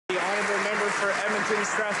for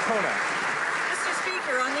Edmonton-Strathcona. Mr.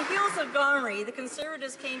 Speaker, on the heels of Gomery, the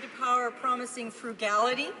Conservatives came to power promising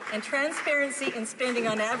frugality and transparency in spending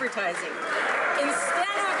on advertising.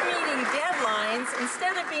 Instead of meeting deadlines,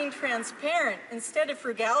 instead of being transparent, instead of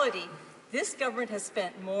frugality, this government has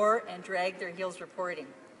spent more and dragged their heels reporting.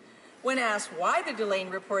 When asked why the delay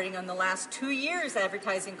in reporting on the last 2 years'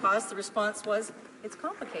 advertising costs, the response was, it's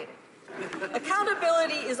complicated.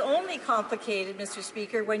 Accountability is only complicated, Mr.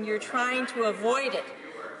 Speaker, when you're trying to avoid it.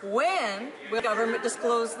 When will government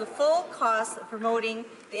disclose the full cost of promoting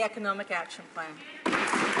the Economic Action Plan? The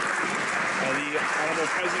Honourable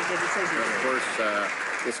President of the Treasury. Of course,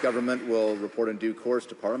 this government will report in due course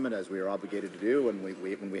to Parliament, as we are obligated to do when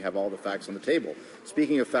we have all the facts on the table.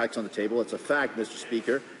 Speaking of facts on the table, it's a fact, Mr.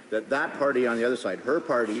 Speaker, that party on the other side, her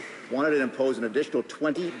party, wanted to impose an additional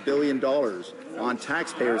 $20 billion on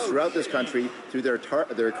taxpayers throughout this country through their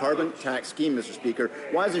carbon tax scheme, Mr. Speaker.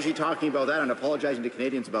 Why isn't she talking about that and apologizing to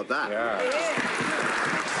Canadians about that? Yeah.